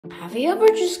Have you ever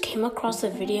just came across a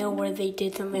video where they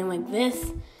did something like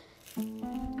this?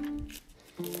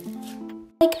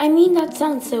 That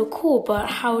sounds so cool, but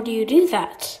how do you do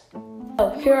that?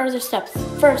 Oh, here are the steps.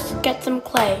 First, get some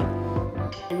clay.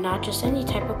 And not just any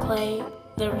type of clay,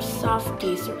 the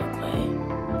softy sort of clay.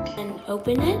 And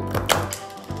open it.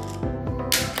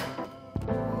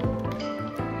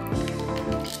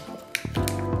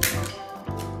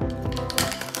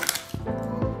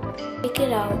 Take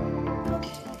it out.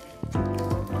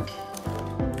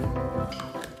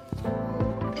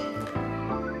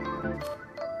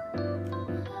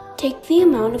 Take the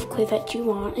amount of clay that you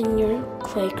want in your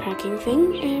clay cracking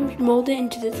thing and mold it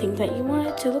into the thing that you want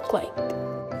it to look like.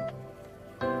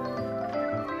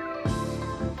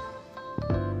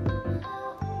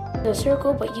 The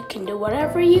circle, but you can do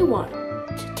whatever you want.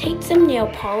 So take some nail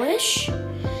polish,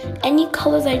 any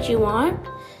color that you want.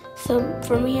 So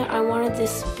for me, I wanted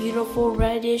this beautiful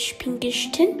reddish pinkish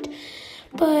tint.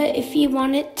 But if you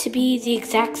want it to be the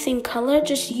exact same color,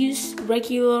 just use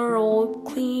regular old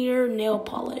clear nail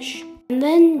polish. And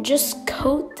then just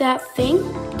coat that thing.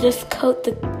 Just coat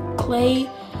the clay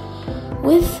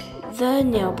with the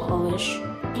nail polish.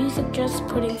 You suggest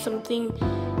putting something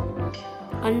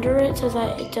under it so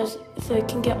it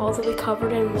can get all the way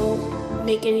covered and won't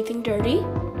make anything dirty.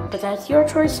 But that's your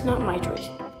choice, not my choice.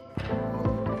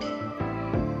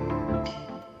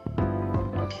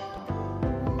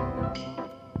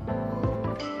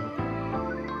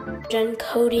 Done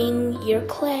coating your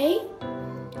clay,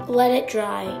 let it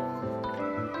dry.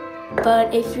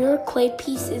 But if your clay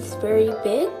piece is very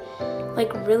big,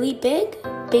 like really big,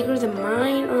 bigger than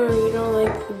mine, or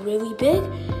like really big,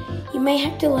 you may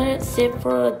have to let it sit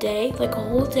for a day, like a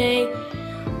whole day.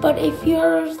 But if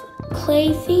your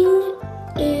clay thing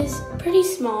is pretty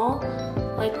small,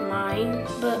 like mine,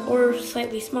 or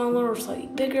slightly smaller or slightly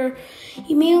bigger,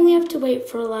 you may only have to wait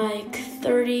for like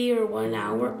 30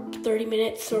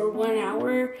 minutes or 1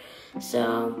 hour.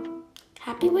 So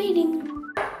happy waiting.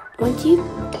 Once you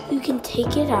can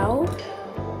take it out,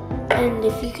 and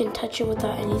if you can touch it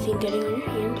without anything getting on your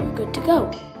hand, you're good to go.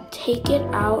 Take it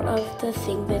out of the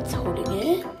thing that's holding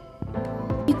it.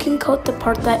 You can coat the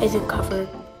part that isn't covered.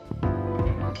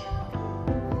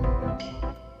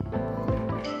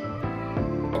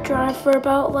 Dry for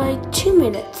about like 2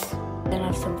 minutes. Then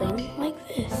have something like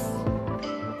this.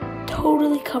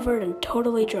 Totally covered and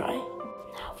totally dry.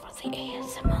 Now for the ASMR.